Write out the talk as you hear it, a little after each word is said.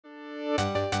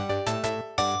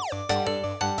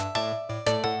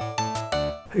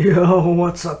Yo,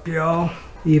 what's up, y'all?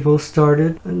 Evo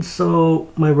started, and so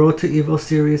my Road to Evo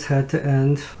series had to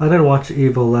end. I didn't watch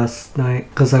Evo last night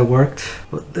because I worked,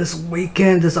 but this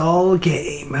weekend is all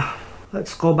game.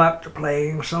 Let's go back to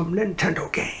playing some Nintendo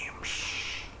games.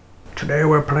 Today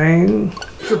we're playing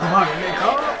Super Mario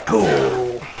Maker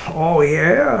 2. Oh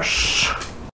yes!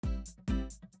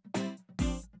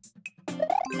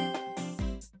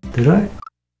 Did I?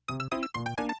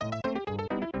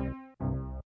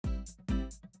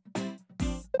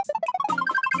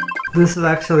 This is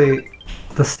actually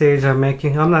the stage I'm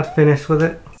making. I'm not finished with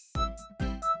it.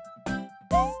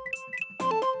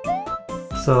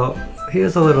 So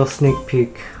here's a little sneak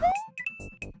peek.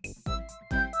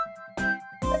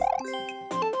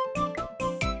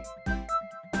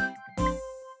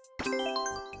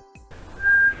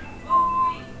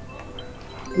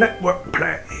 Network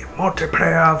play,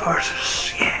 multiplayer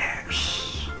versus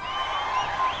yes.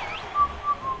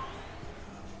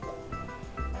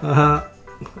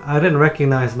 I didn't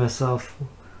recognize myself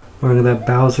wearing that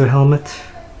Bowser helmet.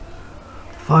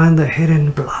 Find the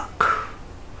hidden block.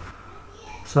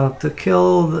 So I have to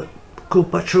kill the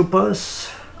Koopa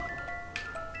Troopas.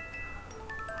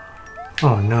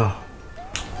 Oh no.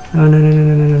 No, no, no,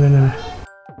 no, no, no, no, no.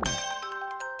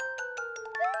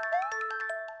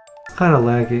 It's kind of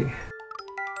laggy.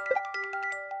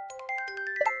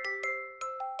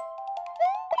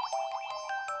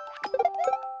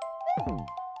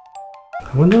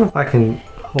 I wonder if I can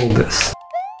hold this.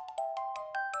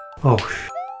 Oh,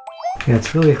 yeah,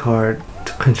 it's really hard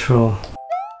to control.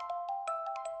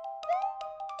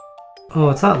 Oh,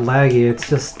 it's not laggy, it's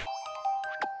just...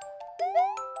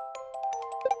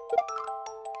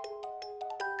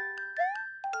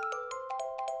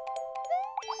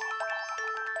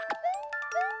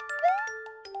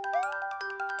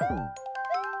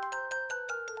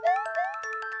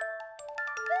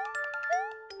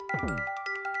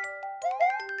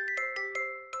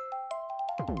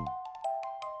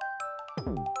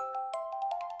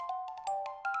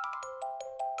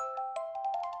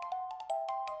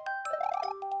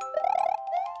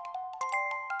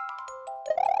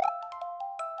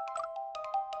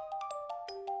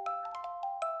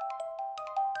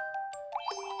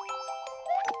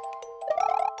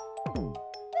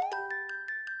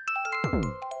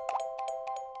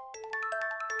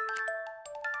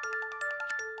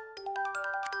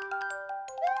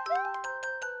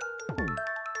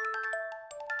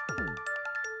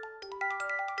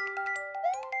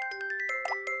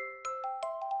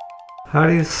 How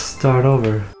do you start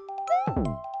over?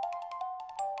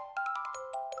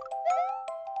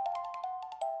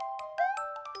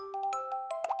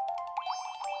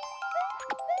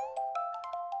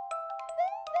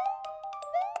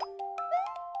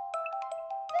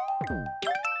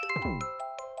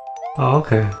 Oh,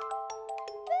 okay.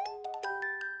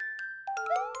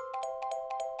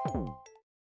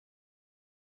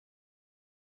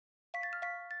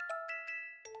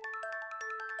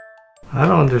 I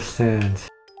don't understand.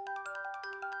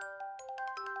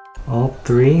 All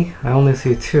three? I only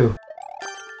see two.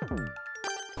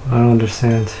 I don't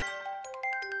understand.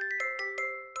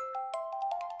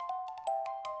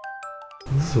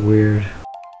 This is weird.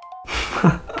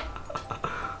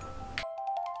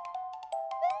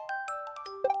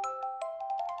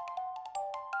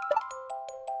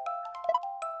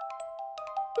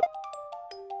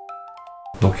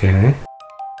 Okay.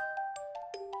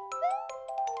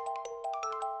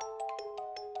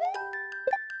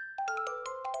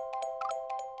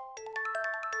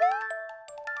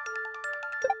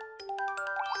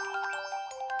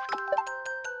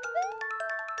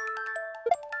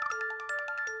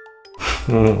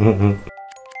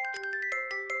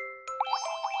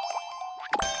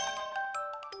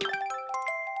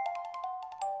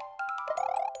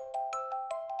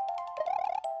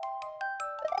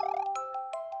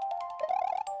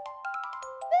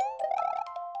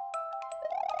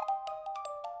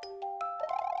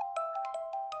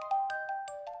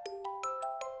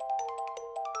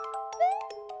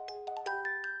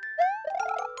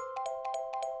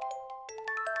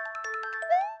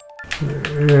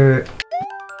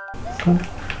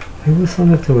 Maybe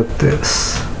something to do with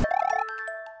this.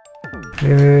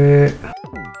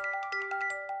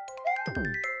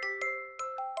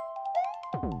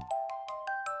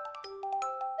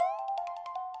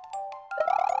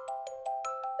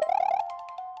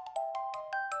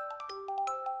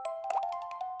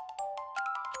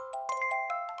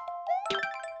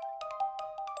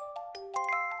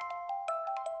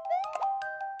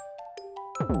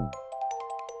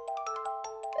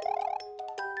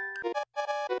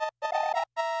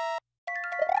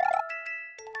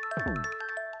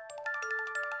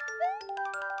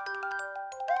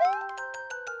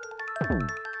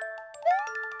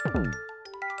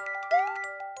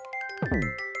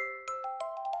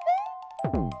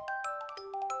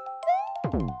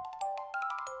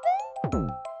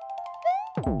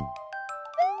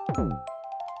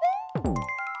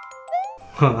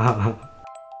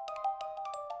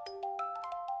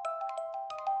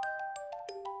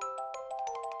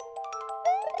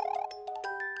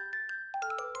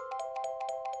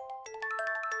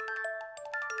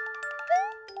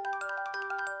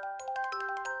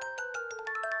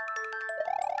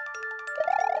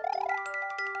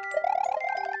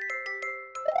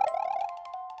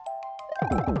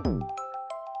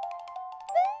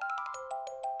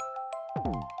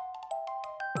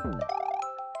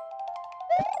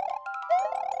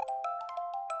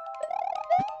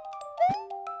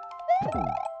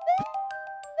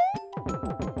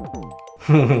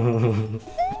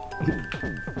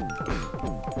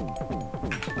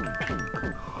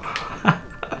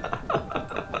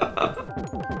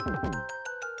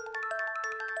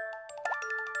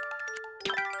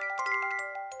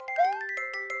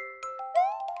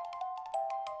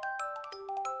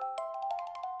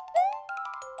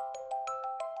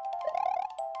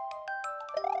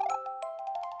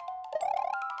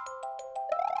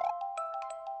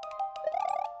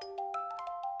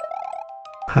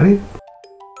 How do you...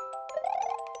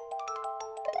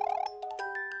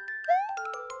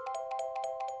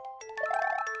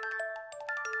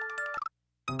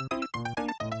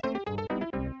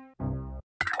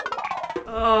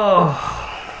 Oh.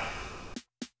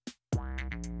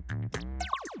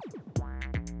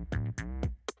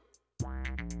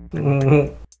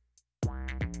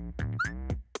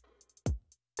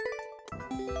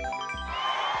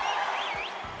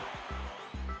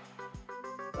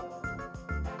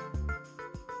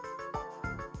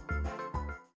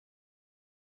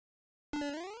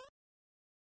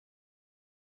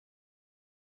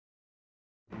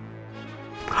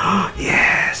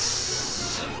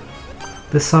 Yes!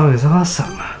 This song is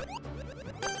awesome.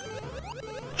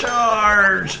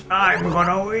 Charge! I'm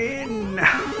gonna win!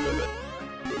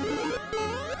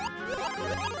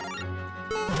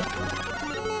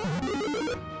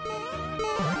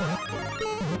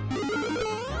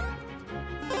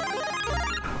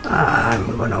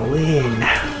 I'm gonna win.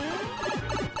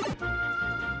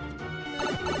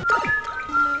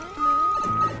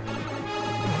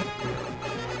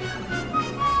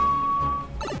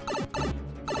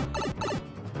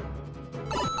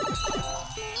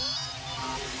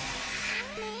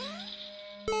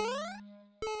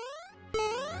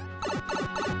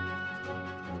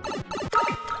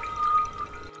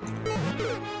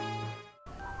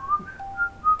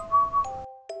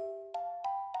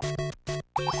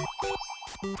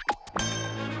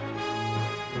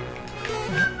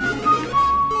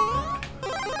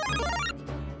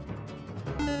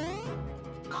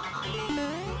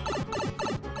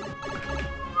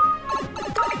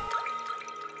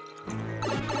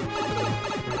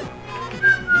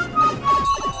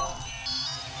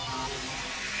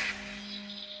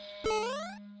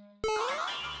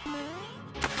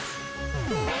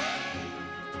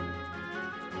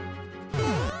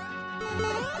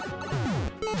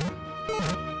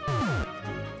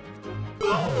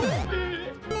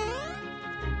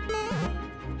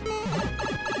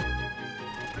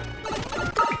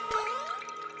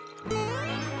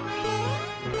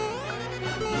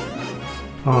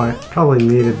 Oh, I probably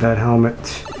needed that helmet.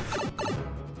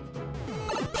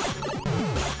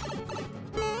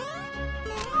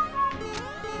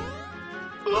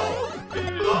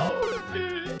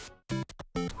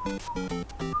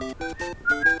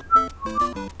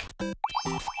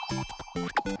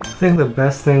 I think the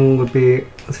best thing would be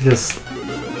to just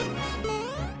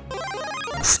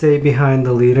stay behind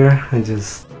the leader and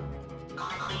just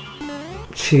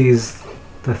cheese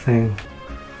the thing.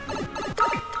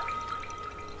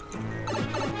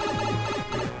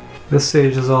 This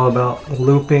stage is all about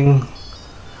looping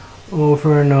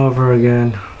over and over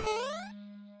again.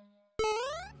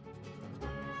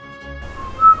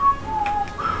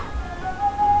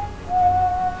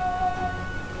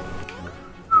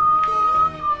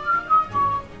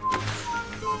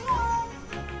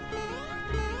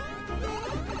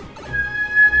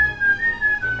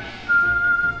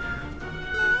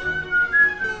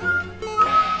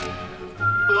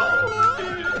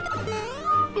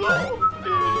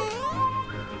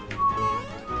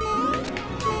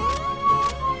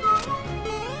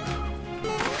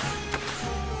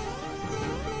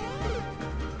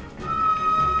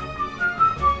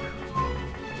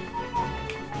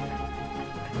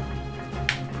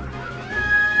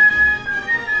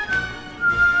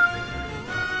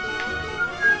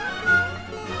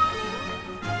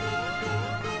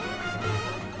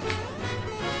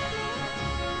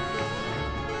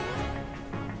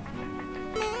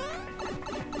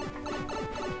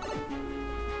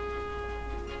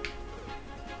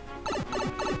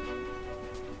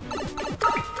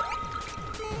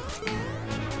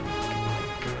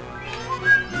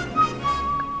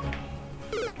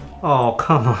 Oh,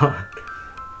 come on.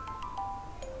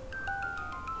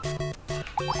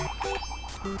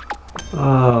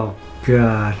 Oh,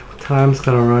 God. Time's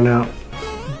gonna run out.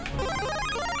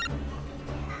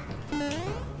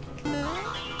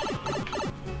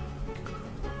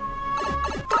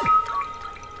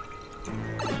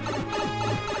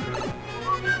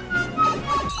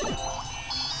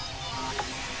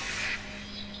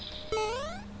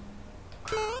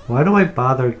 Why do I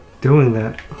bother doing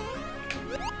that?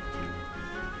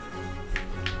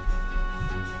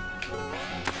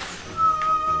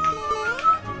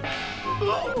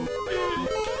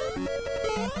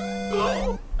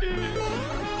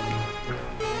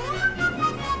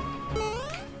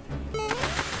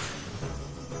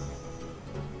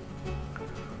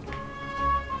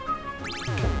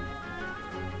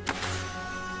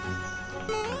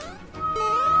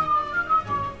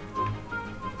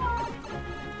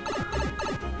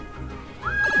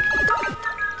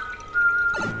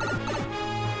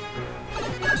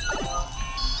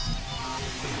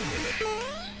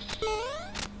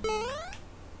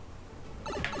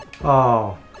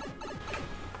 Oh.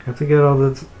 I have to get all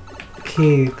the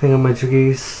key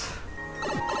thingamajiggies.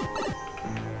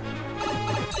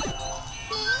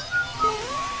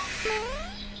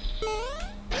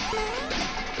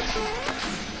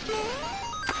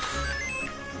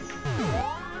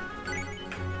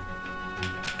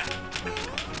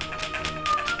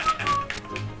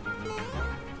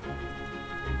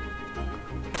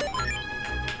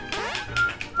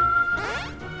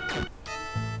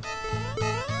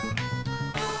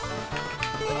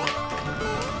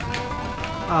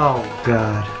 Oh,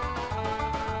 God.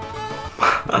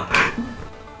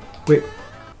 Wait.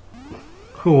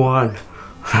 Who won?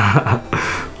 I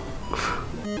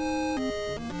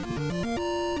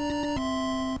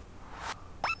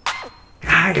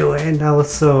win. That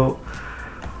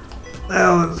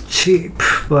was cheap,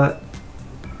 but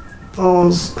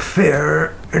all's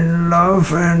fair in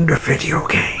love and video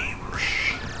games.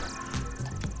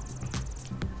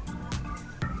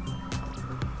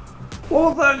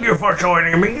 Well, thank you for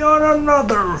joining me on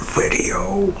another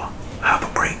video. Have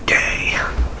a great day.